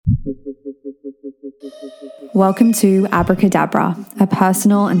Welcome to Abracadabra, a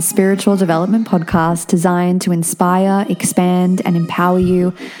personal and spiritual development podcast designed to inspire, expand, and empower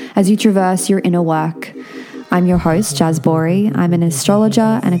you as you traverse your inner work. I'm your host, Jazz Bori. I'm an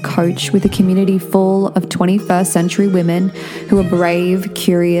astrologer and a coach with a community full of 21st century women who are brave,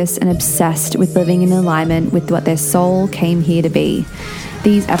 curious, and obsessed with living in alignment with what their soul came here to be.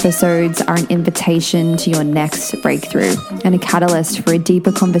 These episodes are an invitation to your next breakthrough and a catalyst for a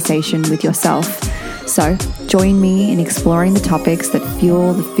deeper conversation with yourself. So, join me in exploring the topics that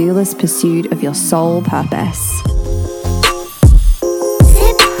fuel the fearless pursuit of your soul purpose.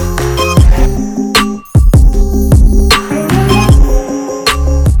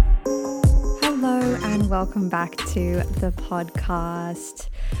 Hello, and welcome back to the podcast.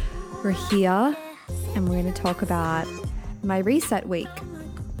 We're here, and we're going to talk about my reset week.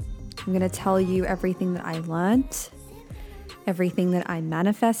 I'm going to tell you everything that I learned, everything that I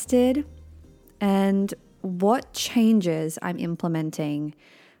manifested, and what changes I'm implementing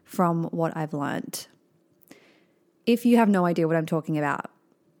from what I've learned. If you have no idea what I'm talking about,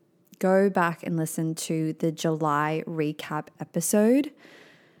 go back and listen to the July recap episode.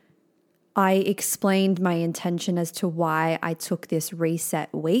 I explained my intention as to why I took this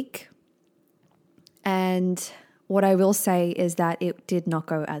reset week. And what I will say is that it did not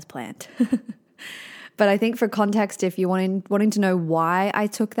go as planned. But I think for context, if you're wanting to know why I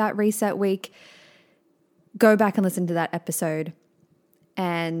took that reset week, go back and listen to that episode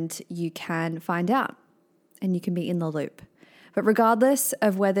and you can find out and you can be in the loop. But regardless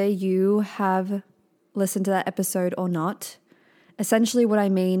of whether you have listened to that episode or not, essentially what I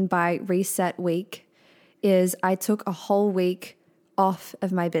mean by reset week is I took a whole week off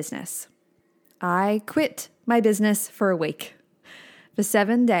of my business. I quit my business for a week. For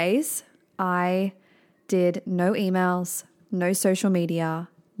 7 days, I did no emails, no social media,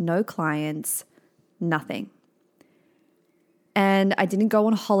 no clients, nothing. And I didn't go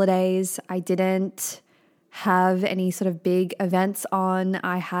on holidays. I didn't have any sort of big events on.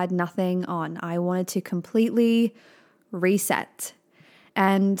 I had nothing on. I wanted to completely reset.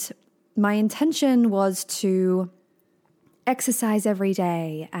 And my intention was to exercise every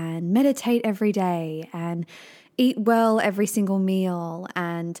day and meditate every day and eat well every single meal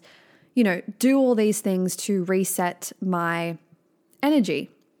and, do all these things to reset my energy.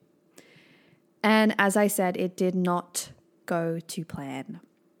 And as I said, it did not go to plan.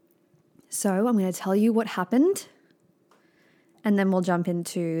 So I'm going to tell you what happened and then we'll jump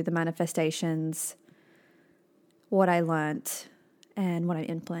into the manifestations, what I learned and what I'm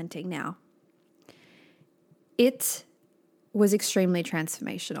implementing now. It was extremely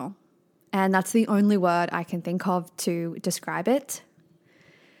transformational. And that's the only word I can think of to describe it.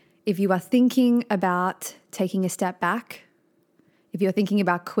 If you are thinking about taking a step back, if you're thinking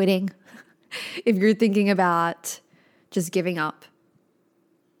about quitting, if you're thinking about just giving up,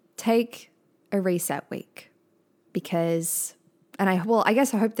 take a reset week because, I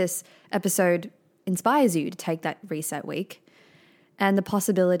hope this episode inspires you to take that reset week and the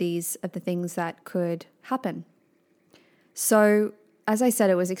possibilities of the things that could happen. So, as I said,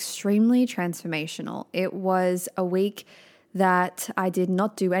 it was extremely transformational. It was a week that I did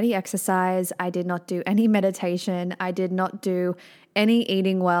not do any exercise. I did not do any meditation. I did not do any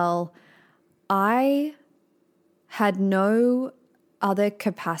eating well. I had no other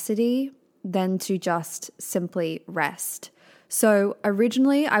capacity than to just simply rest. So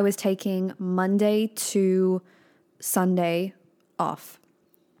originally I was taking Monday to Sunday off.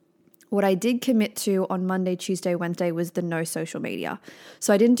 What I did commit to on Monday, Tuesday, Wednesday was the no social media.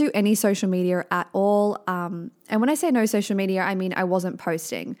 So I didn't do any social media at all. And when I say no social media, I mean I wasn't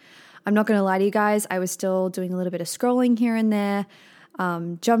posting. I'm not going to lie to you guys. I was still doing a little bit of scrolling here and there,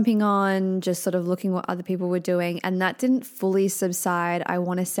 jumping on, just sort of looking what other people were doing. And that didn't fully subside, I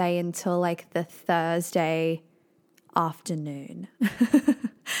want to say, until like the Thursday afternoon,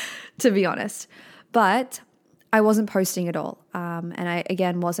 to be honest. But I wasn't posting at all. And I,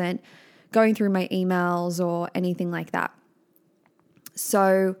 again, wasn't going through my emails or anything like that.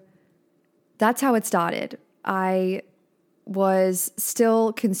 So that's how it started. I was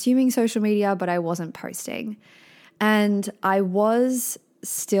still consuming social media, but I wasn't posting. And I was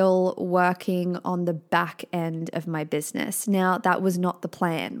still working on the back end of my business. Now, that was not the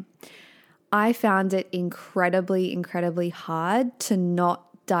plan. I found it incredibly, incredibly hard to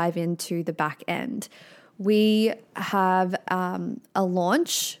not dive into the back end. We have a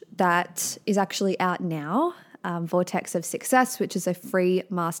launch that is actually out now, Vortex of Success, which is a free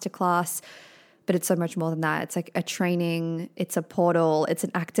masterclass, but it's so much more than that. It's like a training, it's a portal, it's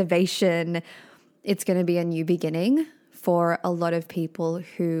an activation. It's going to be a new beginning for a lot of people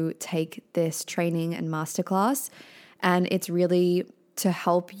who take this training and masterclass. And it's really to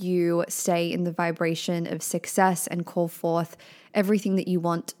help you stay in the vibration of success and call forth everything that you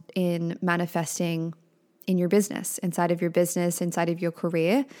want in manifesting in your business, inside of your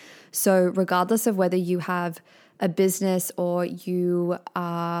career. So regardless of whether you have a business or you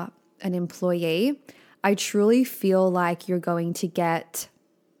are an employee, I truly feel like you're going to get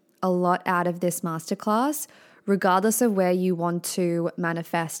a lot out of this masterclass, regardless of where you want to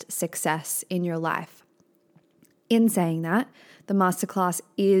manifest success in your life. In saying that, the masterclass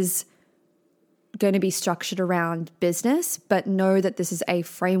is going to be structured around business, but know that this is a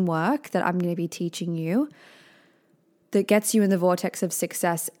framework that I'm going to be teaching you that gets you in the vortex of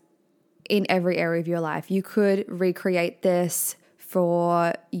success in every area of your life. You could recreate this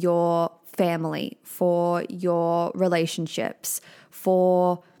for your family, for your relationships,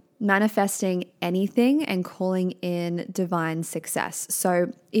 for manifesting anything and calling in divine success.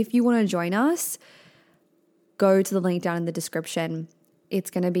 So if you want to join us, go to the link down in the description.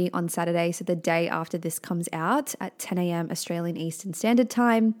 It's going to be on Saturday, so the day after this comes out at 10 a.m. Australian Eastern Standard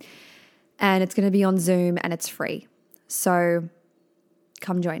Time. And it's going to be on Zoom and it's free. So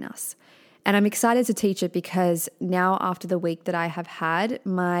come join us. And I'm excited to teach it because now, after the week that I have had,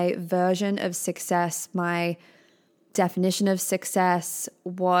 my version of success, my definition of success,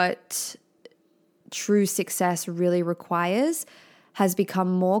 what true success really requires, has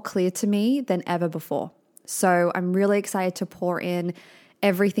become more clear to me than ever before. So I'm really excited to pour in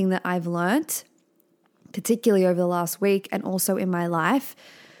everything that I've learnt, particularly over the last week and also in my life,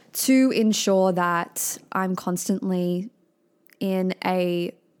 to ensure that I'm constantly in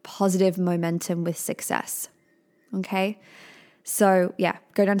a positive momentum with success. Okay? So yeah,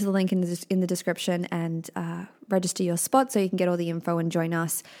 go down to the link in the description and register your spot so you can get all the info and join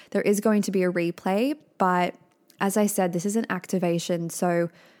us. There is going to be a replay, but as I said, this is an activation. So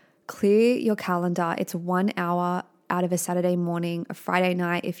clear your calendar. It's 1 hour out of a Saturday morning, a Friday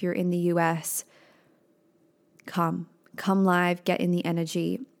night if you're in the US. Come live, get in the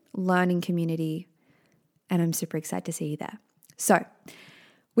energy, learn in community, and I'm super excited to see you there. So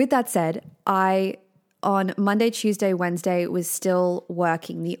with that said, I on Monday, Tuesday, Wednesday was still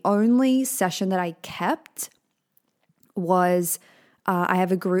working. The only session that I kept was I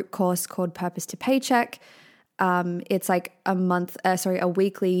have a group course called Purpose to Paycheck. It's like a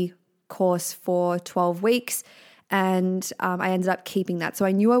weekly course for 12 weeks. And I ended up keeping that. So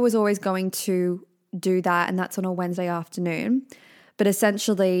I knew I was always going to do that. And that's on a Wednesday afternoon. But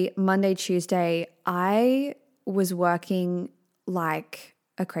essentially Monday, Tuesday, I was working like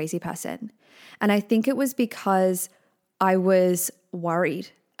a crazy person. And I think it was because I was worried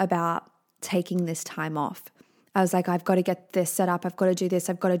about taking this time off. I was like, I've got to get this set up. I've got to do this.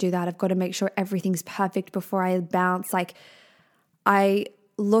 I've got to do that. I've got to make sure everything's perfect before I bounce. Like, I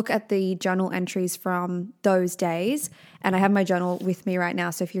look at the journal entries from those days, and I have my journal with me right now.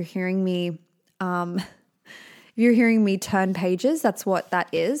 So if you're hearing me, turn pages, that's what that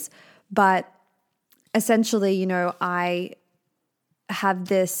is. But essentially, I have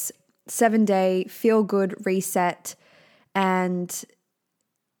this 7-day feel-good reset, and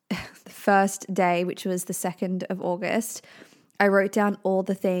the first day, which was the 2nd of August, I wrote down all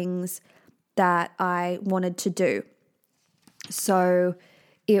the things that I wanted to do. So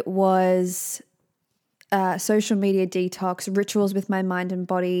it was social media detox, rituals with my mind and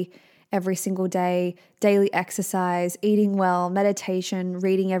body every single day, daily exercise, eating well, meditation,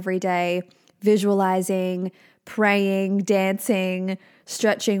 reading every day, visualizing, praying, dancing,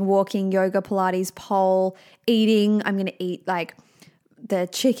 stretching, walking, yoga, Pilates, pole, eating. I'm going to eat like the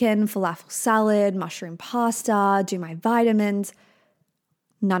chicken, falafel salad, mushroom pasta, do my vitamins.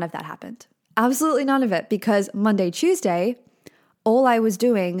 None of that happened. Absolutely none of it, because Monday, Tuesday, all I was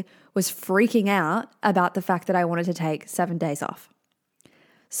doing was freaking out about the fact that I wanted to take 7 days off.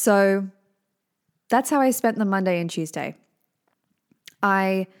 So that's how I spent the Monday and Tuesday.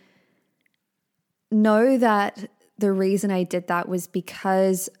 I know that the reason I did that was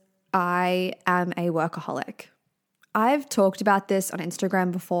because I am a workaholic. I've talked about this on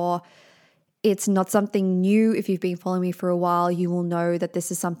Instagram before. It's not something new. If you've been following me for a while, you will know that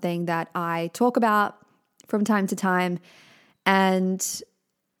this is something that I talk about from time to time. And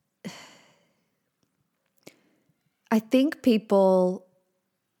I think people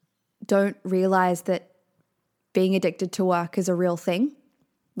don't realize that being addicted to work is a real thing.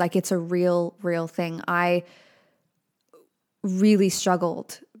 Like, it's a real thing. I really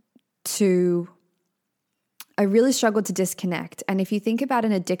struggled to disconnect. And if you think about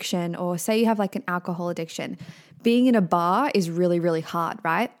an addiction, or say you have like an alcohol addiction, being in a bar is really, really hard,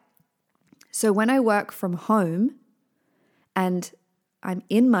 right? So when I work from home, and I'm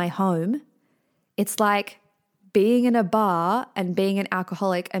in my home. It's like being in a bar and being an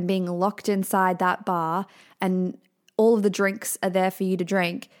alcoholic and being locked inside that bar, and all of the drinks are there for you to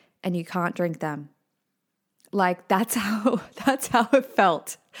drink and you can't drink them. Like that's how it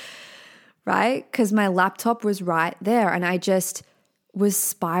felt, right? Because my laptop was right there and I just was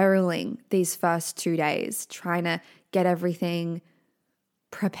spiraling these first 2 days, trying to get everything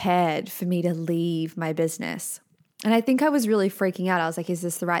prepared for me to leave my business. And I think I was really freaking out. I was like, is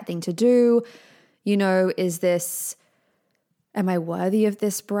this the right thing to do? Am I worthy of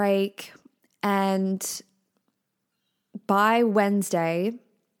this break? And by Wednesday,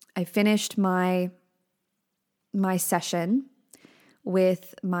 I finished my session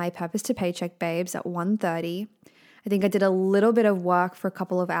with my Purpose to Paycheck babes at 1:30. I think I did a little bit of work for a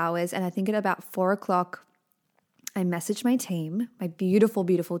couple of hours, and I think at about 4 o'clock, I messaged my team, my beautiful,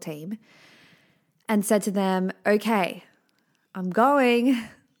 beautiful team, and said to them, okay, I'm going.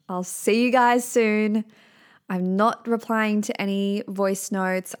 I'll see you guys soon. I'm not replying to any voice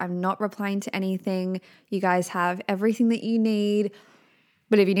notes. I'm not replying to anything. You guys have everything that you need.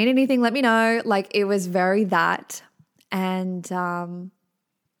 But if you need anything, let me know. Like it was very that. And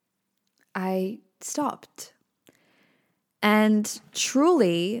I stopped. And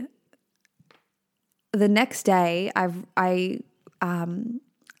truly, the next day, I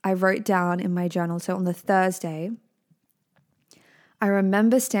wrote down in my journal. So on the Thursday, I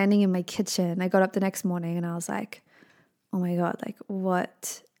remember standing in my kitchen. I got up the next morning and I was like, oh my God, like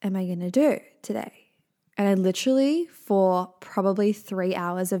what am I going to do today? And I literally, for probably 3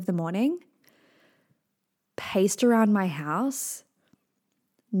 hours of the morning, paced around my house,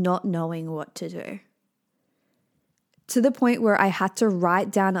 not knowing what to do. To the point where I had to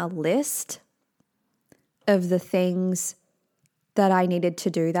write down a list of the things that I needed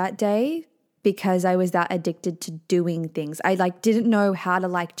to do that day because I was that addicted to doing things. I didn't know how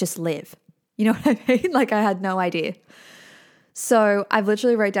to just live. You know what I mean? I had no idea. So I've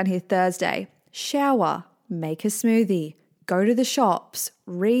literally wrote down here Thursday, shower, make a smoothie, go to the shops,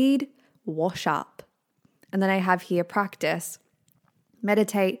 read, wash up. And then I have here practice,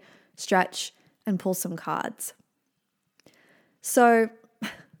 meditate, stretch, and pull some cards. So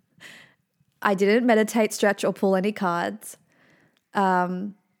I didn't meditate, stretch, or pull any cards.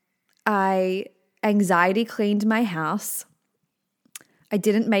 I anxiety cleaned my house. I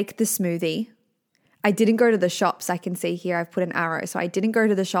didn't make the smoothie. I didn't go to the shops. I can see here I've put an arrow. So I didn't go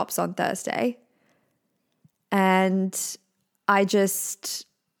to the shops on Thursday. And I just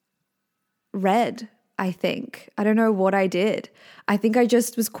read, I think. I don't know what I did. I think I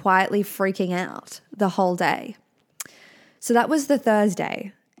just was quietly freaking out the whole day. So that was the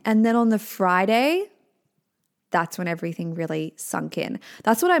Thursday. And then on the Friday, that's when everything really sunk in.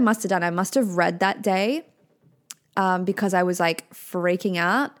 That's what I must have done. I must have read that day because I was freaking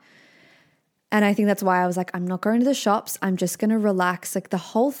out. And I think that's why I was I'm not going to the shops. I'm just going to relax. The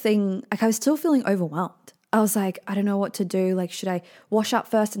whole thing, I was still feeling overwhelmed. I was I don't know what to do. Should I wash up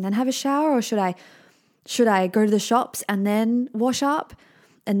first and then have a shower? Or should I go to the shops and then wash up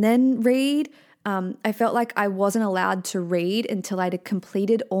and then read? I felt like I wasn't allowed to read until I'd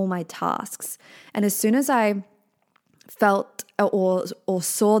completed all my tasks. And as soon as I felt or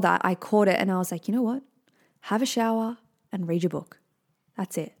saw that, I caught it and I was you know what? Have a shower and read your book.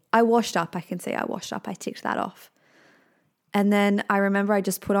 That's it. I washed up. I can say I washed up. I ticked that off. And then I remember I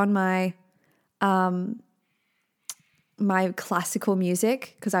just put on my my classical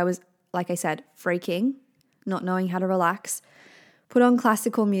music because I was, like I said, freaking, not knowing how to relax. Put on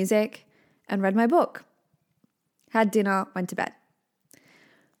classical music and read my book. Had dinner, went to bed.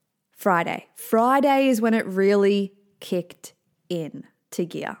 Friday is when it really kicked in to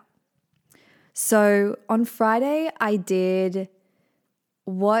gear. So on Friday, I did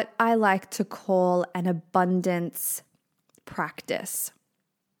what I like to call an abundance practice.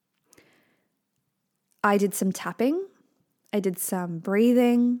 I did some tapping. I did some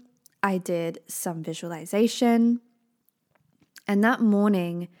breathing. I did some visualization. And that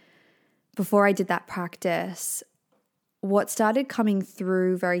morning, before I did that practice, what started coming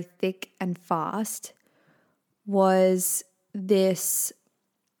through very thick and fast was this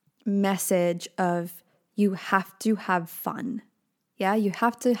message of you have to have fun. Yeah, you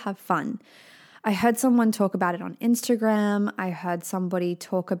have to have fun. I heard someone talk about it on Instagram. I heard somebody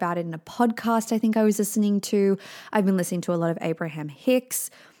talk about it in a podcast I think I was listening to. I've been listening to a lot of Abraham Hicks.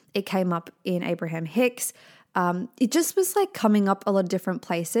 It came up in Abraham Hicks. It just was coming up a lot of different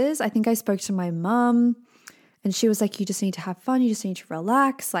places. I think I spoke to my mom and she was you just need to have fun. You just need to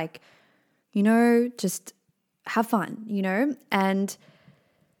relax. Just have fun, And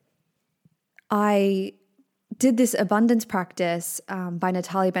I did this abundance practice by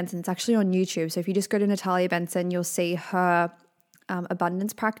Natalia Benson. It's actually on YouTube. So if you just go to Natalia Benson, you'll see her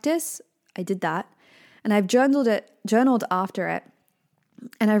abundance practice. I did that. And I've journaled after it.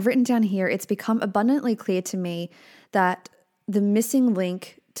 And I've written down here, it's become abundantly clear to me that the missing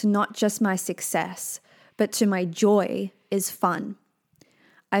link to not just my success, but to my joy is fun.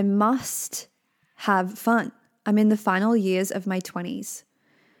 I must have fun. I'm in the final years of my 20s.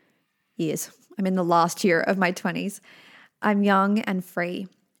 I'm in the last year of my 20s. I'm young and free,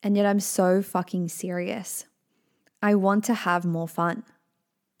 and yet I'm so fucking serious. I want to have more fun.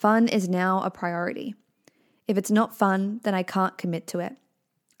 Fun is now a priority. If it's not fun, then I can't commit to it.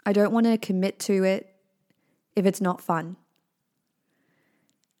 I don't want to commit to it if it's not fun.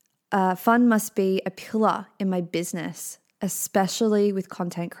 Fun must be a pillar in my business, especially with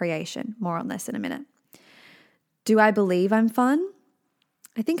content creation. More on this in a minute. Do I believe I'm fun?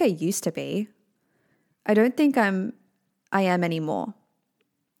 I think I used to be. I don't think I am anymore.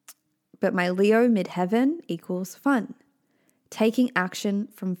 But my Leo midheaven equals fun. Taking action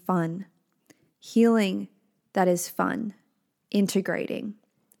from fun. Healing, that is fun. Integrating,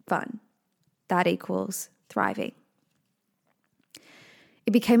 fun. That equals thriving.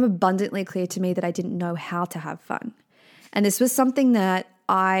 It became abundantly clear to me that I didn't know how to have fun. And this was something that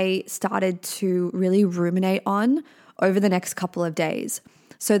I started to really ruminate on over the next couple of days.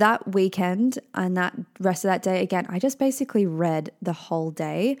 So that weekend and that rest of that day, again, I just basically read the whole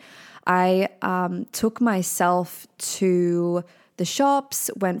day. I took myself to the shops,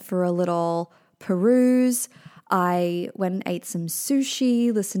 went for a little peruse. I went and ate some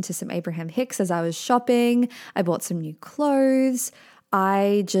sushi, listened to some Abraham Hicks as I was shopping. I bought some new clothes.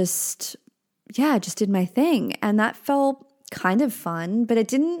 I just did my thing. And that felt kind of fun, but I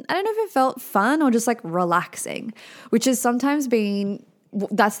don't know if it felt fun or just like relaxing, which is sometimes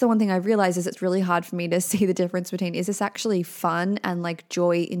that's the one thing I realized is it's really hard for me to see the difference between, is this actually fun and like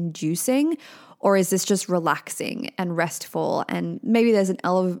joy inducing, or is this just relaxing and restful? And maybe there's an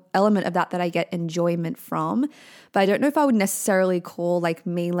element of that I get enjoyment from, but I don't know if I would necessarily call like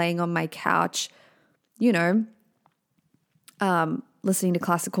me laying on my couch, listening to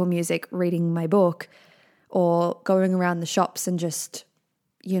classical music, reading my book, or going around the shops and just,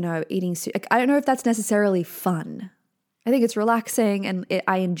 eating. I don't know if that's necessarily fun. I think it's relaxing and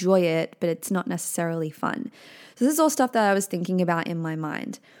I enjoy it, but it's not necessarily fun. So this is all stuff that I was thinking about in my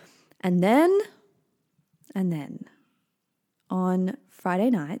mind. And then on Friday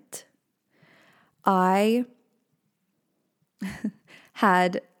night, I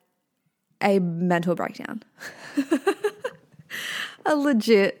had a mental breakdown. A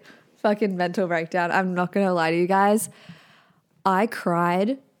legit fucking mental breakdown. I'm not going to lie to you guys. I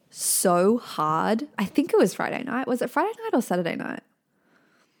cried so hard. I think it was Friday night. Was it Friday night or Saturday night?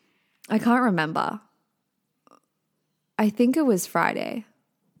 I can't remember. I think it was Friday.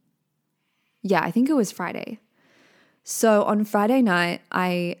 Yeah, I think it was Friday. So on Friday night,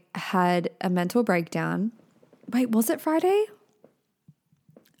 I had a mental breakdown. Wait, was it Friday?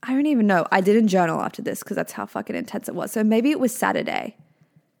 I don't even know. I didn't journal after this because that's how fucking intense it was. So maybe it was Saturday.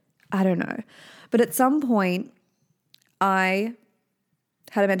 I don't know. But at some point, I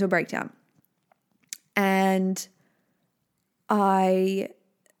had a mental breakdown. And I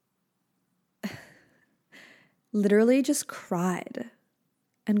literally just cried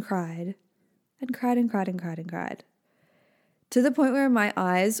and cried and cried and cried and cried and cried. To the point where my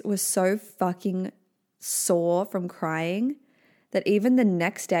eyes were so fucking sore from crying that even the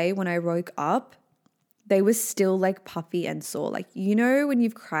next day when I woke up, they were still like puffy and sore. Like, when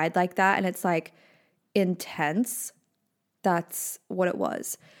you've cried like that and it's like intense, that's what it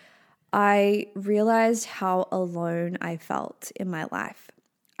was. I realized how alone I felt in my life.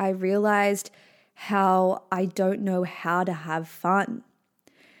 I realized how I don't know how to have fun,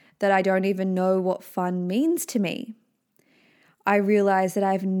 that I don't even know what fun means to me. I realized that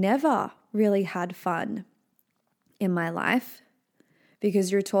I've never really had fun in my life,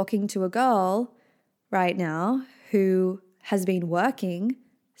 because you're talking to a girl right now who has been working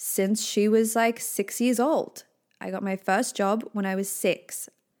since she was like 6 years old. I got my first job when I was 6.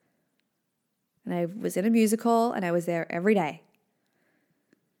 And I was in a musical and I was there every day.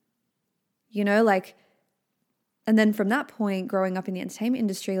 And then from that point, growing up in the entertainment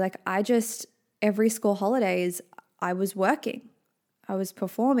industry, every school holidays, I was working. I was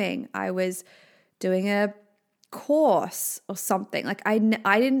performing. I was doing a course or something. I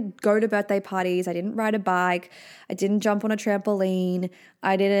didn't go to birthday parties. I didn't ride a bike. I didn't jump on a trampoline.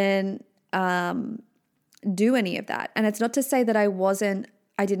 I didn't do any of that. And it's not to say that I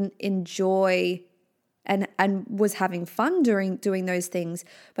didn't enjoy and was having fun during doing those things,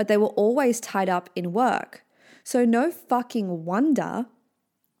 but they were always tied up in work. So no fucking wonder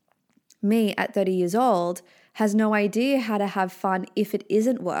me at 30 years old has no idea how to have fun if it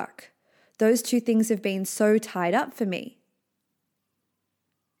isn't work. Those two things have been so tied up for me.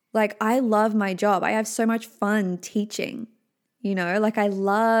 Like, I love my job. I have so much fun teaching, like I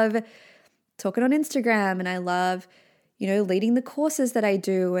love talking on Instagram and I love, leading the courses that I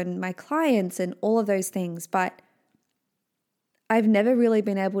do and my clients and all of those things. But I've never really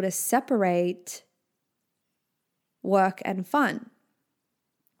been able to separate work and fun.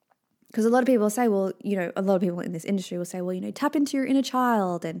 Because a lot of people say, well, a lot of people in this industry will say, well, tap into your inner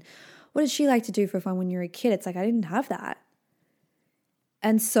child. And what did she like to do for fun when you were a kid? It's like, I didn't have that.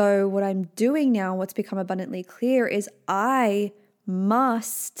 And so what I'm doing now, what's become abundantly clear, is I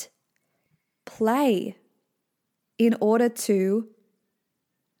must play in order to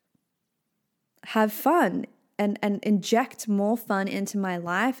have fun and inject more fun into my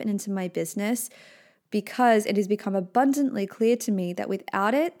life and into my business, because it has become abundantly clear to me that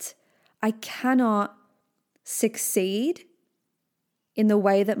without it, I cannot succeed in the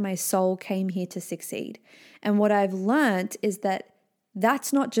way that my soul came here to succeed. And what I've learned is that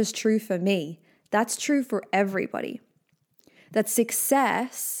that's not just true for me, that's true for everybody. That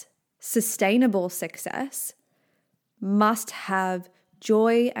success, sustainable success, must have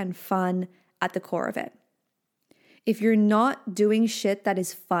joy and fun at the core of it. If you're not doing shit that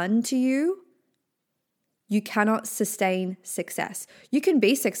is fun to you, you cannot sustain success. You can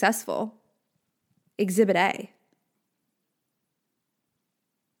be successful, exhibit A,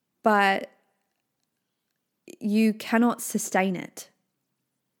 but you cannot sustain it.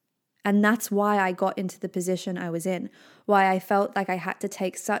 And that's why I got into the position I was in, why I felt like I had to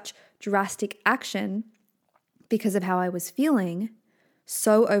take such drastic action because of how I was feeling,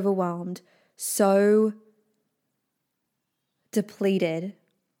 so overwhelmed, so depleted,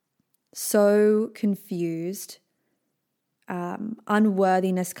 so confused,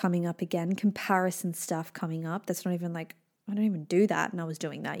 unworthiness coming up again, comparison stuff coming up. That's not even like, I don't even do that and I was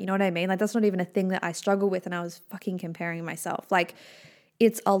doing that. You know what I mean? Like, that's not even a thing that I struggle with and I was fucking comparing myself. Like,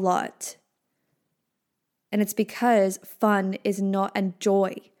 it's a lot. And it's because fun is not, and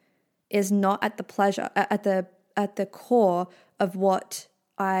joy is not at the pleasure, at the core of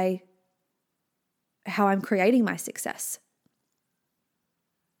how I'm creating my success.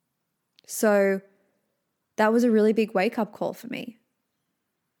 So that was a really big wake-up call for me,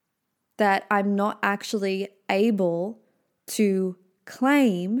 that I'm not actually able to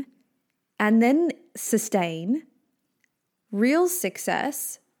claim and then sustain real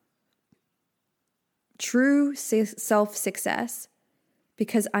success, true self-success,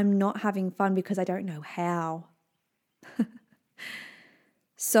 because I'm not having fun, because I don't know how.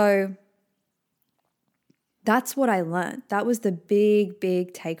 So that's what I learned. That was the big,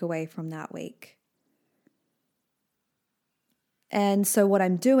 big takeaway from that week. And so what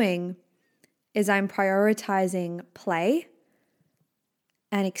I'm doing is I'm prioritizing play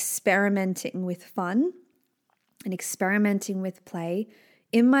and experimenting with fun and experimenting with play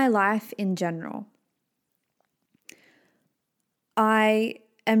in my life in general. I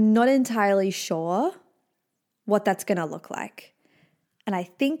am not entirely sure what that's going to look like. And I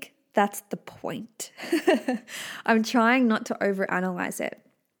think that's the point. I'm trying not to overanalyze it.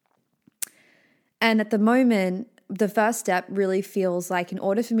 And at the moment, the first step really feels like, in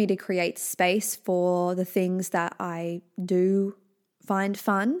order for me to create space for the things that I do find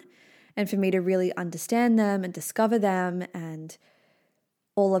fun, and for me to really understand them and discover them and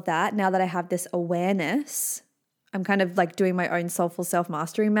all of that, now that I have this awareness, I'm kind of like doing my own soulful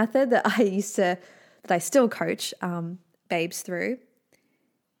self-mastery method that I still coach babes through,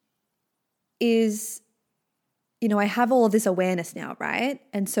 is, I have all of this awareness now, right?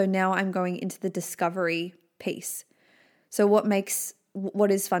 And so now I'm going into the discovery piece. So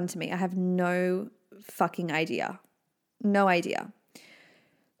what is fun to me? I have no fucking idea. No idea.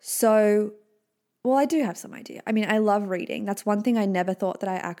 So, well, I do have some idea. I mean, I love reading. That's one thing I never thought that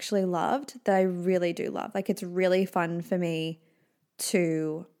I actually loved, that I really do love. Like, it's really fun for me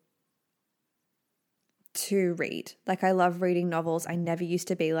to read. Like, I love reading novels. I never used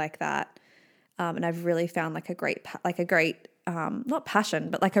to be like that. And I've really found like a great, not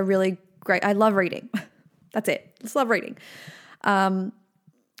passion, but like a really great, I love reading. That's it. Just love reading.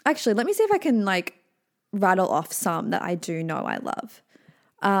 Actually, let me see if I can like rattle off some that I do know I love,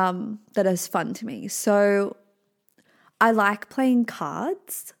 that is fun to me. So I like playing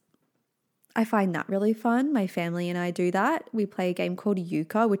cards. I find that really fun. My family and I do that. We play a game called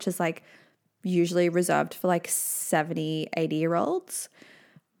Euchre, which is like usually reserved for like 70, 80-year-olds.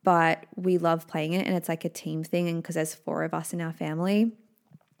 But we love playing it, and it's like a team thing. And because there's 4 of us in our family,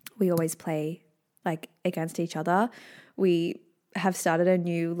 we always play like against each other. We have started a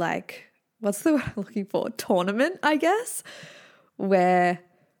new, like, what's the word I'm looking for? Tournament, I guess, where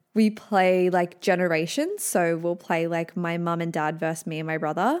we play like generations. So we'll play like my mum and dad versus me and my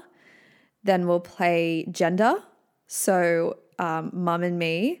brother. Then we'll play gender. So mum and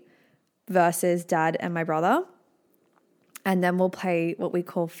me versus dad and my brother. And then we'll play what we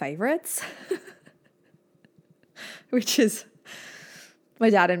call favorites, which is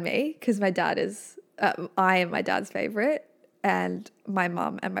my dad and me, because my dad is, I am my dad's favorite, and my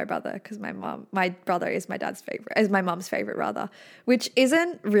mum and my brother, because my brother is my dad's favorite, is my mum's favorite rather, which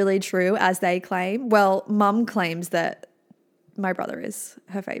isn't really true as they claim. Well, mum claims that my brother is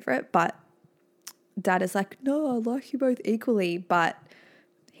her favorite, but dad is like, no, I like you both equally, but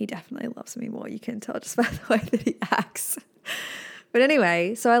he definitely loves me more. You can tell just by the way that he acts. But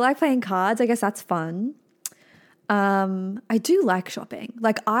anyway, so I like playing cards. I guess that's fun. I do like shopping.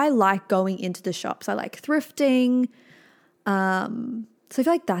 Like, I like going into the shops. I like thrifting. So I feel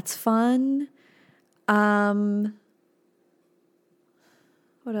like that's fun. What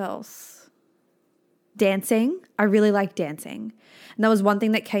else? Dancing. I really like dancing. And that was one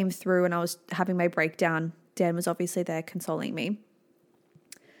thing that came through when I was having my breakdown. Dan was obviously there consoling me,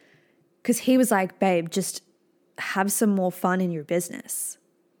 because he was like, babe, just have some more fun in your business,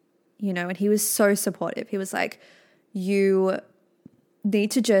 you know? And he was so supportive. He was like, you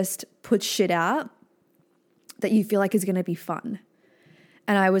need to just put shit out that you feel like is going to be fun.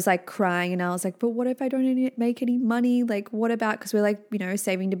 And I was like crying, and I was like, but what if I don't make any money? Like, what about, because we're like, you know,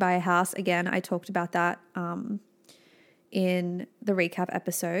 saving to buy a house. Again, I talked about that in the recap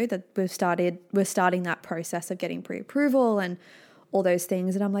episode, that we're starting that process of getting pre-approval and all those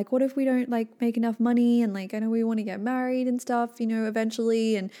things. And I'm like, what if we don't like make enough money? And like, I know we want to get married and stuff, you know,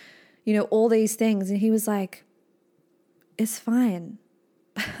 eventually, and, you know, all these things. And he was like, it's fine.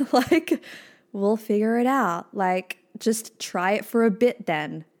 Like, we'll figure it out. Like, just try it for a bit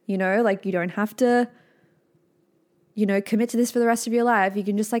then, you know, like you don't have to, you know, commit to this for the rest of your life. You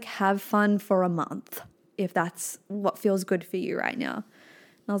can just like have fun for a month if that's what feels good for you right now.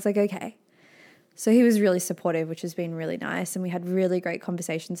 And I was like, okay. So he was really supportive, which has been really nice. And we had really great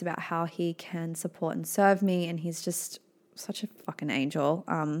conversations about how he can support and serve me. And he's just such a fucking angel.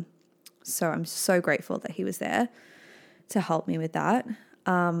 So I'm so grateful that he was there to help me with that.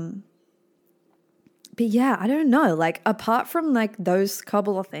 But yeah, I don't know. Like, apart from like those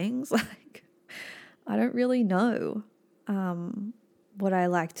couple of things, like, I don't really know what I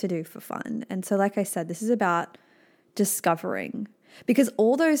like to do for fun. And so, like I said, this is about discovering, because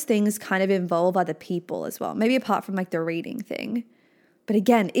all those things kind of involve other people as well. Maybe apart from like the reading thing. But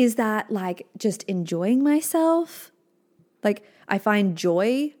again, is that like just enjoying myself? Like, I find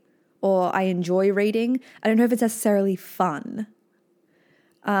joy, or I enjoy reading. I don't know if it's necessarily fun.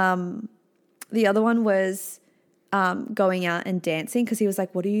 The other one was going out and dancing, because he was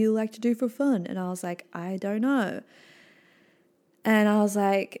like, what do you like to do for fun? And I was like, I don't know. And I was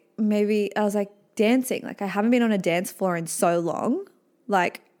like, dancing. Like, I haven't been on a dance floor in so long.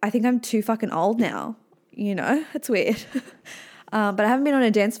 Like, I think I'm too fucking old now, you know? It's weird. But I haven't been on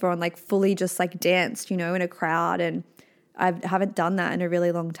a dance floor and like fully just like danced, you know, in a crowd. And I haven't done that in a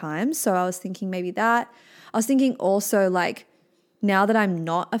really long time. So I was thinking maybe that. I was thinking also like, now that I'm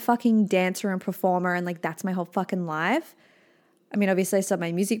not a fucking dancer and performer and like that's my whole fucking life. I mean, obviously I still have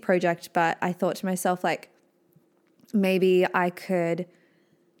my music project, but I thought to myself, like, maybe I could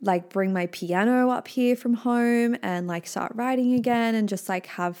like bring my piano up here from home and like start writing again and just like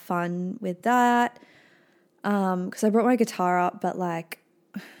have fun with that. Because I brought my guitar up, but like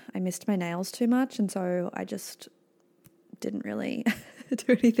I missed my nails too much, and so I just didn't really do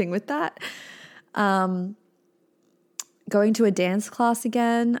anything with that. Going to a dance class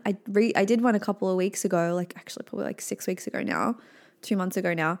again. I did one a couple of weeks ago, like actually probably like 6 weeks ago now, 2 months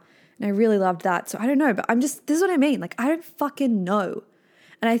ago now. And I really loved that. So I don't know, but this is what I mean. Like, I don't fucking know.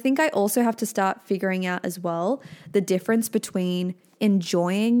 And I think I also have to start figuring out as well the difference between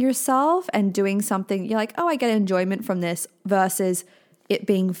enjoying yourself and doing something you're like, oh, I get enjoyment from this, versus it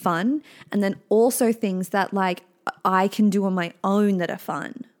being fun. And then also things that like I can do on my own that are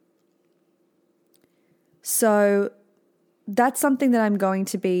fun. So that's something that I'm going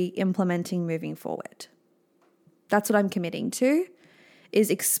to be implementing moving forward. That's what I'm committing to, is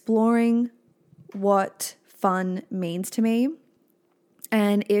exploring what fun means to me.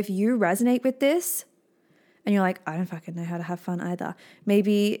 And if you resonate with this and you're like, I don't fucking know how to have fun either.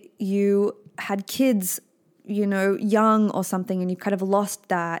 Maybe you had kids, you know, young or something, and you kind of lost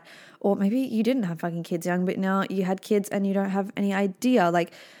that. Or maybe you didn't have fucking kids young, but now you had kids and you don't have any idea.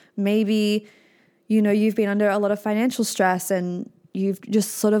 Like, maybe, you know, you've been under a lot of financial stress and you've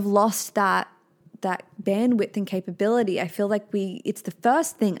just sort of lost that that bandwidth and capability. I feel like it's the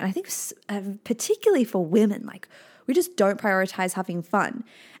first thing. And I think particularly for women, like we just don't prioritize having fun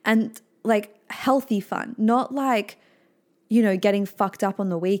and like healthy fun, not like, getting fucked up on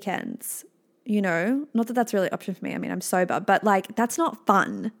the weekends, not that that's really an option for me. I mean, I'm sober, but like, that's not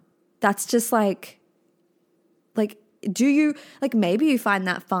fun. That's just like, do you, like, maybe you find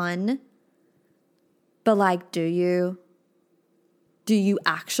that fun, but like, do you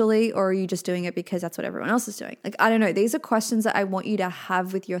actually, or are you just doing it because that's what everyone else is doing? Like, I don't know. These are questions that I want you to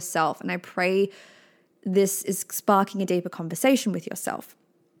have with yourself. And I pray this is sparking a deeper conversation with yourself,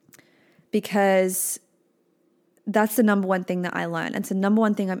 because that's the number one thing that I learned. And so number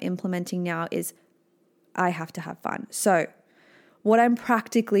one thing I'm implementing now is I have to have fun. So what I'm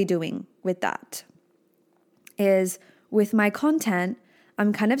practically doing with that is with my content,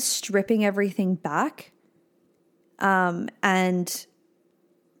 I'm kind of stripping everything back and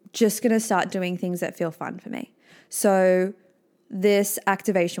just going to start doing things that feel fun for me. So this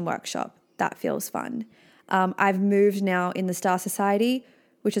activation workshop, that feels fun. I've moved now in the Star Society,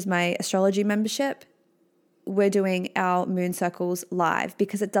 which is my astrology membership. We're doing our moon circles live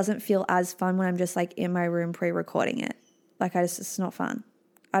because it doesn't feel as fun when I'm just like in my room pre-recording it. Like it's not fun.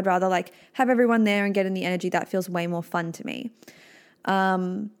 I'd rather like have everyone there and get in the energy. That feels way more fun to me.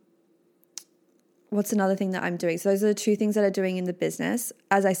 What's another thing that I'm doing? So those are the two things that I'm doing in the business.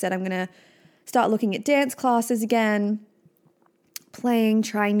 As I said, I'm going to start looking at dance classes again, playing,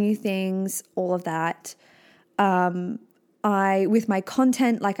 trying new things, all of that. With my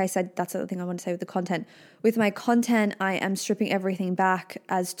content, like I said, that's the other thing I want to say with the content. With my content, I am stripping everything back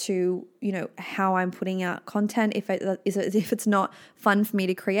as to, how I'm putting out content. If it's not fun for me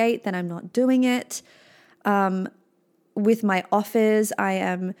to create, then I'm not doing it. With my offers, I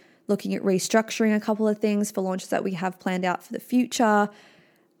am looking at restructuring a couple of things for launches that we have planned out for the future.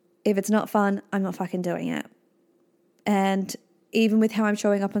 If it's not fun, I'm not fucking doing it. And even with how I'm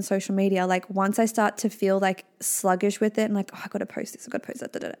showing up on social media, like once I start to feel like sluggish with it and like, I got to post this, I got to post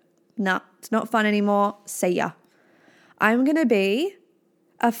that, nah, it's not fun anymore. See ya. I'm going to be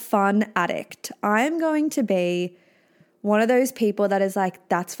a fun addict. I'm going to be one of those people that is like,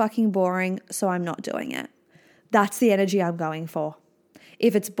 that's fucking boring, so I'm not doing it. That's the energy I'm going for.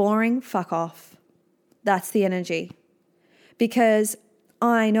 If it's boring, fuck off. That's the energy. Because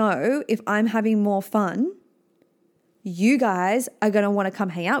I know if I'm having more fun, you guys are going to want to come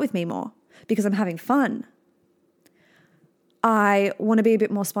hang out with me more because I'm having fun. I want to be a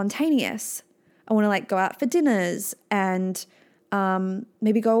bit more spontaneous. I want to like go out for dinners and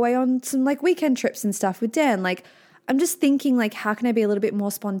maybe go away on some like weekend trips and stuff with Dan. Like I'm just thinking like, how can I be a little bit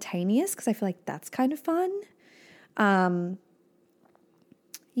more spontaneous? Because I feel like that's kind of fun.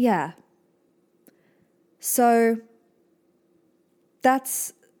 Yeah. So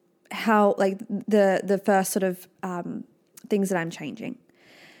that's how like the first sort of things that I'm changing.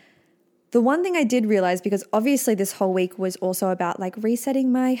 The one thing I did realize, because obviously this whole week was also about like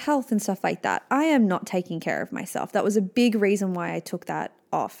resetting my health and stuff like that. I am not taking care of myself. That was a big reason why I took that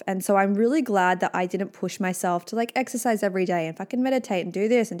off. And so I'm really glad that I didn't push myself to like exercise every day and fucking meditate and do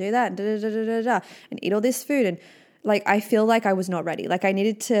this and do that and eat all this food. And like, I feel like I was not ready. Like I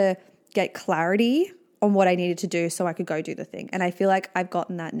needed to get clarity on what I needed to do so I could go do the thing. And I feel like I've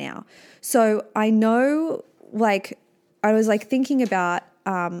gotten that now. So I know like I was like thinking about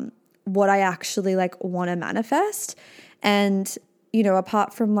what I actually like want to manifest. And,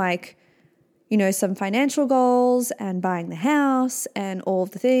 apart from like, some financial goals and buying the house and all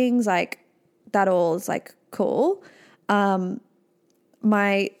of the things, like that all is like cool. My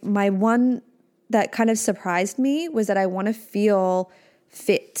one that kind of surprised me was that I want to feel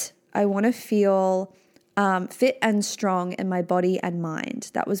fit. I want to feel fit and strong in my body and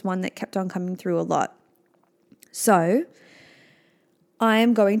mind. That was one that kept on coming through a lot. So I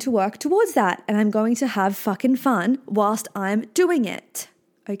am going to work towards that and I'm going to have fucking fun whilst I'm doing it.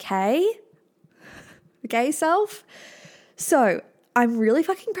 Okay? Okay, self? So I'm really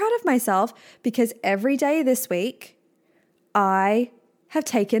fucking proud of myself because every day this week I have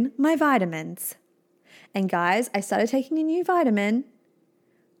taken my vitamins. And guys, I started taking a new vitamin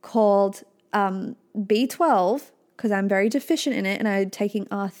called B12 because I'm very deficient in it and I'm taking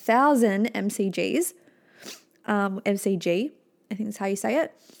 1,000 mcgs. MCG, I think that's how you say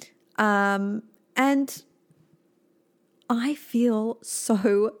it. And I feel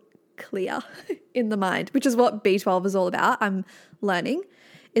so clear in the mind, which is what B12 is all about. I'm learning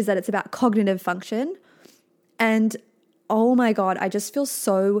is that it's about cognitive function. And oh my God, I just feel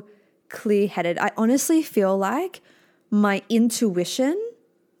so clear-headed. I honestly feel like my intuition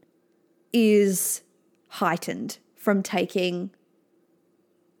is heightened from taking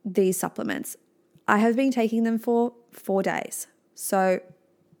these supplements. I have been taking them for 4 days. So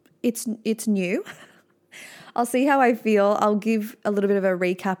it's new. I'll see how I feel. I'll give a little bit of a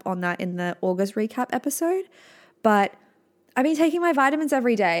recap on that in the August recap episode. But I've been taking my vitamins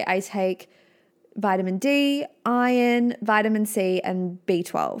every day. I take vitamin D, iron, vitamin C, and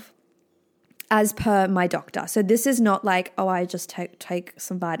B12 as per my doctor. So this is not like, oh, I just take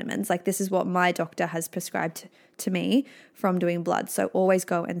some vitamins. Like this is what my doctor has prescribed to me from doing blood. So always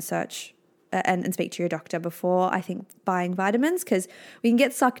go and search and speak to your doctor before, I think, buying vitamins, because we can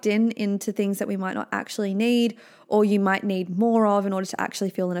get sucked into things that we might not actually need, or you might need more of in order to actually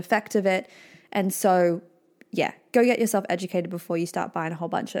feel an effect of it. And so, yeah, go get yourself educated before you start buying a whole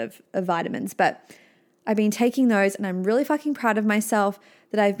bunch of vitamins. But I've been taking those and I'm really fucking proud of myself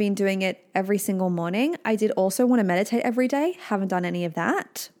that I've been doing it every single morning. I did also want to meditate every day. Haven't done any of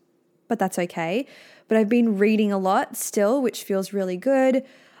that, but that's okay. But I've been reading a lot still, which feels really good.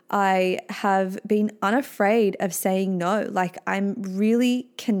 I have been unafraid of saying no. Like I'm really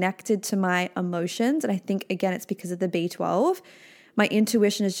connected to my emotions. And I think, again, it's because of the B12. My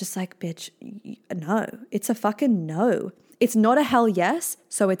intuition is just like, bitch, no. It's a fucking no. It's not a hell yes,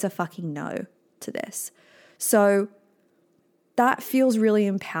 so it's a fucking no to this. So that feels really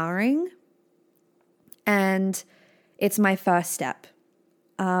empowering. And it's my first step.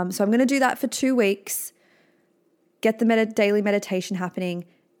 So I'm going to do that for 2 weeks, get the daily meditation happening,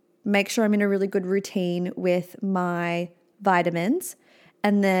 make sure I'm in a really good routine with my vitamins,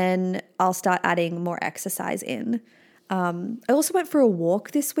 and then I'll start adding more exercise in. I also went for a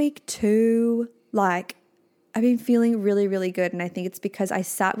walk this week too. Like I've been feeling really, really good. And I think it's because I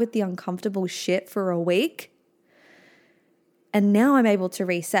sat with the uncomfortable shit for a week and now I'm able to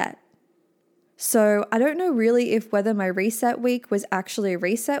reset. So I don't know really if whether my reset week was actually a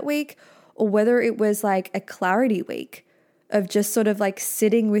reset week or whether it was like a clarity week of just sort of like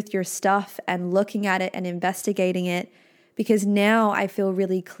sitting with your stuff and looking at it and investigating it, because now I feel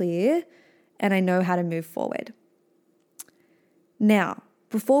really clear and I know how to move forward. Now,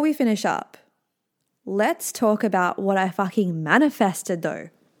 before we finish up, let's talk about what I fucking manifested though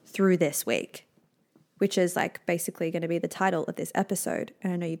through this week, which is like basically going to be the title of this episode.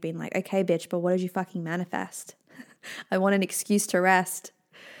 And I know you've been like, okay, bitch, but what did you fucking manifest? I want an excuse to rest.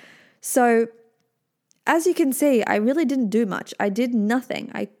 So as you can see, I really didn't do much. I did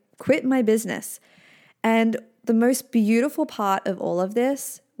nothing. I quit my business. And the most beautiful part of all of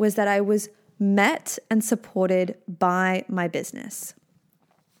this was that I was met and supported by my business.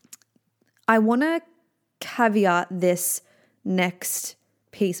 I want to caveat this next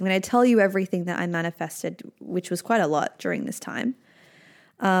piece. I'm going to tell you everything that I manifested, which was quite a lot during this time.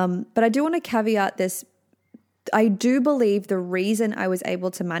 But I do want to caveat this. I do believe the reason I was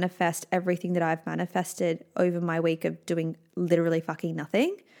able to manifest everything that I've manifested over my week of doing literally fucking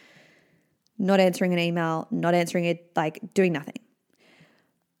nothing, not answering an email, not answering it, like doing nothing.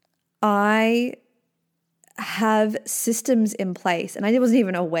 I have systems in place, and I wasn't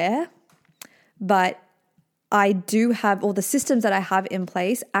even aware, but I do have all the systems that I have in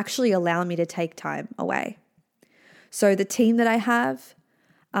place actually allow me to take time away. So the team that I have,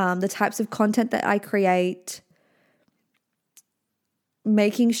 the types of content that I create,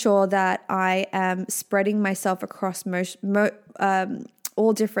 making sure that I am spreading myself across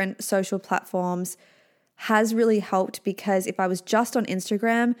all different social platforms has really helped, because if I was just on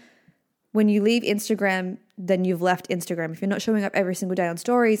Instagram, when you leave Instagram, then you've left Instagram. If you're not showing up every single day on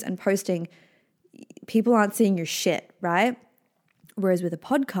stories and posting, people aren't seeing your shit, right? Whereas with a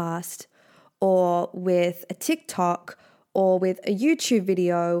podcast or with a TikTok or with a YouTube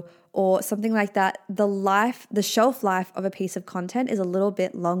video or something like that, the shelf life of a piece of content is a little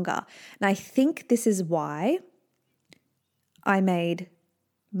bit longer. And I think this is why I made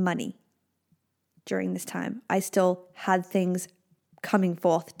money during this time. I still had things coming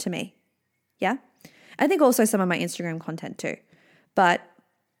forth to me. Yeah. I think also some of my Instagram content too. But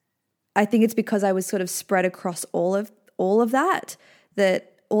I think it's because I was sort of spread across all of that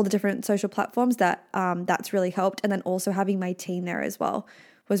all the different social platforms that's really helped. And then also having my team there as well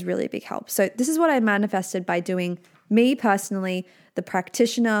was really a big help. So this is what I manifested by doing me personally, the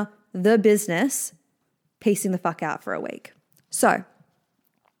practitioner, the business, piecing the fuck out for a week. So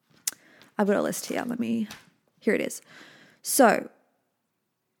I've got a list here. Here it is. So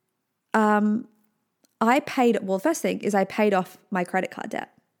the first thing is I paid off my credit card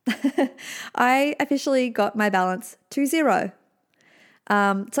debt. I officially got my balance to zero.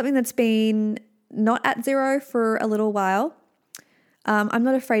 Something that's been not at zero for a little while. I'm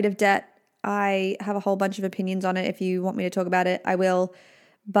not afraid of debt. I have a whole bunch of opinions on it. If you want me to talk about it, I will.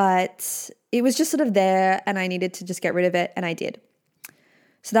 But it was just sort of there and I needed to just get rid of it, and I did.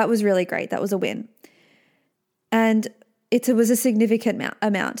 So that was really great. That was a win. And it was a significant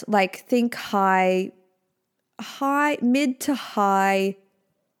amount. Like think mid to high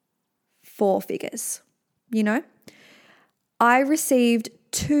 4 figures, you know? I received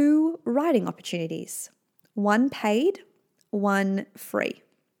 2 writing opportunities, one paid, one free,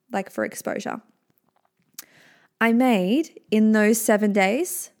 like for exposure. I made in those 7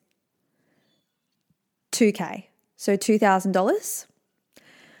 days $2,000, so $2,000.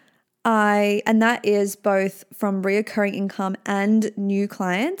 And that is both from reoccurring income and new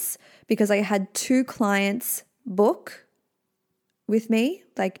clients, because I had 2 clients book with me,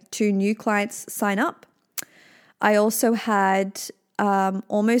 like 2 new clients sign up. I also had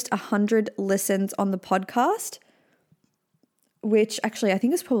almost 100 listens on the podcast, which actually I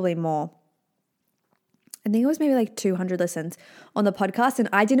think is probably more. I think it was maybe like 200 listens on the podcast, and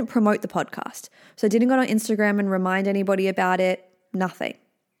I didn't promote the podcast. So I didn't go on Instagram and remind anybody about it, nothing.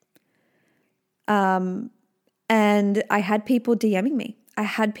 And I had people DMing me. I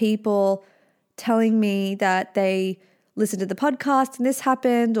had people telling me that they listened to the podcast and this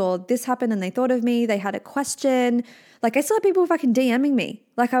happened and they thought of me. They had a question. Like I still had people fucking DMing me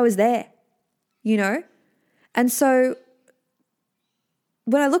like I was there, you know? And so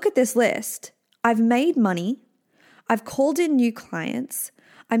when I look at this list, I've made money. I've called in new clients.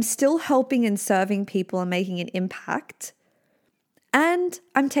 I'm still helping and serving people and making an impact. And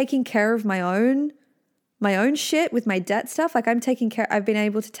I'm taking care of my own shit with my debt stuff. Like I've been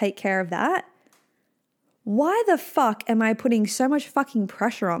able to take care of that. Why the fuck am I putting so much fucking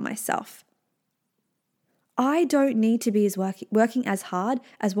pressure on myself? I don't need to be working as hard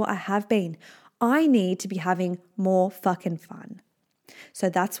as what I have been. I need to be having more fucking fun. So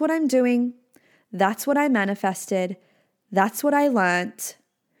that's what I'm doing. That's what I manifested. That's what I learnt.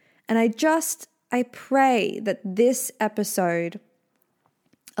 And I pray that this episode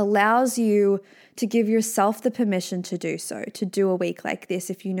allows you to give yourself the permission to do so, to do a week like this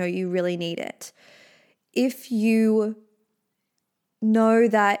if you know you really need it. If you know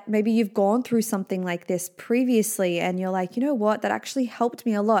that maybe you've gone through something like this previously and you're like, you know what, that actually helped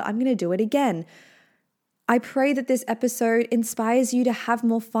me a lot. I'm going to do it again. I pray that this episode inspires you to have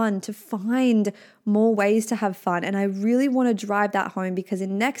more fun, to find more ways to have fun. And I really want to drive that home because in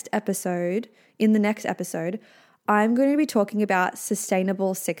the next episode, I'm going to be talking about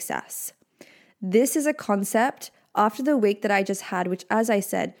sustainable success. This is a concept after the week that I just had, which, as I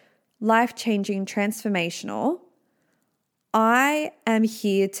said, life-changing, transformational. I am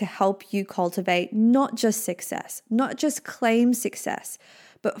here to help you cultivate not just success, not just claim success,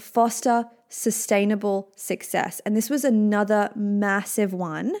 but foster sustainable success. And this was another massive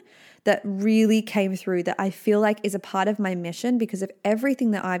one that really came through that I feel like is a part of my mission because of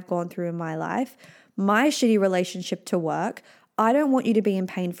everything that I've gone through in my life, my shitty relationship to work. I don't want you to be in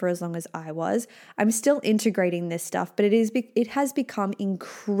pain for as long as I was. I'm still integrating this stuff, but it has become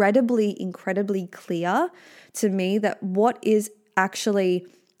incredibly clear to me that what is actually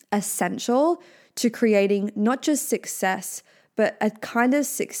essential to creating not just success, but a kind of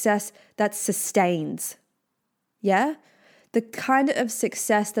success that sustains. Yeah? The kind of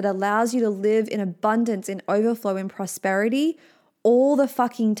success that allows you to live in abundance, in overflow, in prosperity all the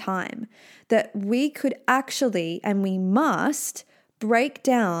fucking time. That we could actually, and we must, break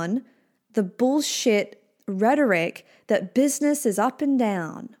down the bullshit rhetoric that business is up and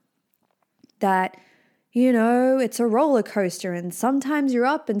down. That, you know, it's a roller coaster and sometimes you're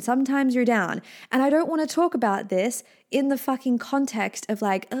up and sometimes you're down. And I don't want to talk about this in the fucking context of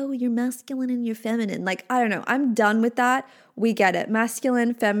like, oh, you're masculine and you're feminine. Like, I don't know. I'm done with that. We get it.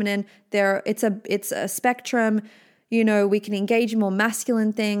 Masculine, feminine, it's a spectrum. You know, we can engage in more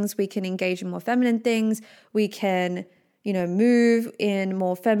masculine things. We can engage in more feminine things. We can, you know, move in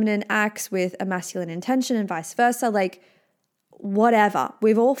more feminine acts with a masculine intention and vice versa. Like, whatever.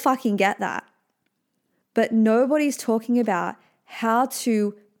 We've all fucking get that. But nobody's talking about how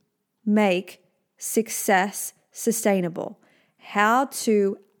to make success sustainable, how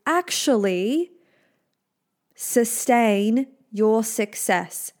to actually sustain your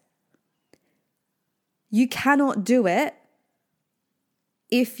success. You cannot do it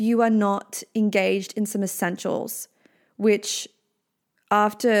if you are not engaged in some essentials, which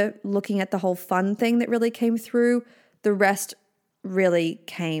after looking at the whole fun thing that really came through, the rest really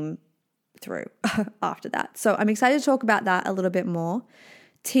came through after that. So I'm excited to talk about that a little bit more,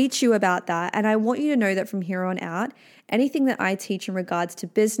 teach you about that. And I want you to know that from here on out, anything that I teach in regards to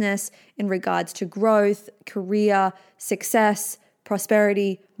business, in regards to growth, career, success,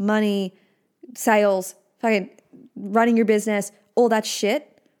 prosperity, money, sales, fucking running your business, all that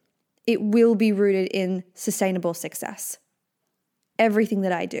shit, it will be rooted in sustainable success. everything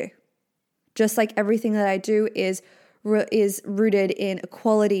that I do. Just like everything that I do is rooted in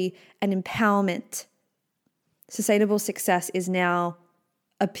equality and empowerment. Sustainable success is now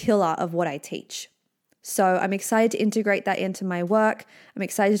a pillar of what I teach. So I'm excited to integrate that into my work. I'm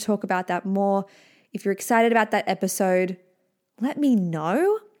excited to talk about that more. If you're excited about that episode, let me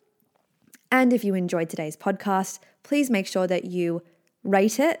know. And if you enjoyed today's podcast, please make sure that you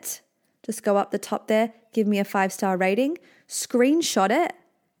rate it. Just go up the top there, give me a 5-star rating, screenshot it,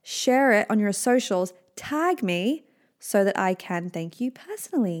 share it on your socials, tag me so that I can thank you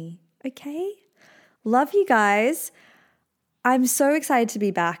personally. Okay? Love you guys. I'm so excited to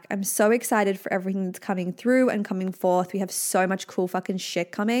be back. I'm so excited for everything that's coming through and coming forth. We have so much cool fucking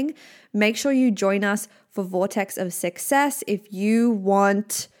shit coming. Make sure you join us for Vortex of Success if you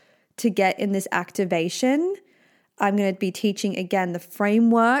want to get in this activation. I'm going to be teaching again the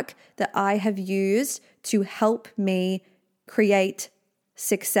framework that I have used to help me create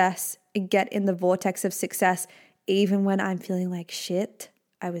success and get in the vortex of success even when I'm feeling like shit.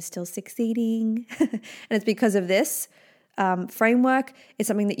 I was still succeeding. And it's because of this framework. It's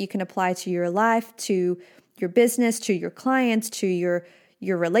something that you can apply to your life, to your business, to your clients, to your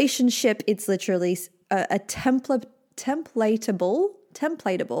relationship. It's literally a templatable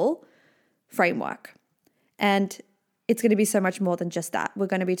framework. And it's going to be so much more than just that. We're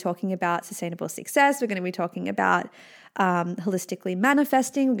going to be talking about sustainable success. We're going to be talking about holistically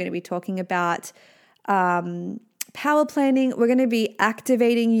manifesting. We're going to be talking about power planning. We're going to be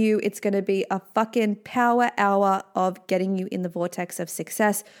activating you. It's going to be a fucking power hour of getting you in the vortex of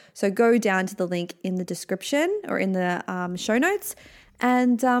success. So go down to the link in the description or in the show notes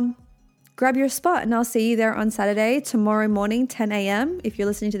and grab your spot. And I'll see you there on Saturday, tomorrow morning, 10 a.m. if you're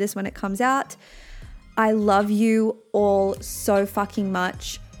listening to this when it comes out. I love you all so fucking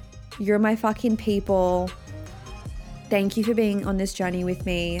much. You're my fucking people. Thank you for being on this journey with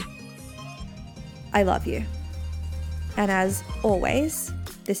me. I love you. And as always,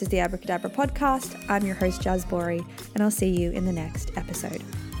 this is the Abracadabra Podcast. I'm your host, Jazz Bori, and I'll see you in the next episode.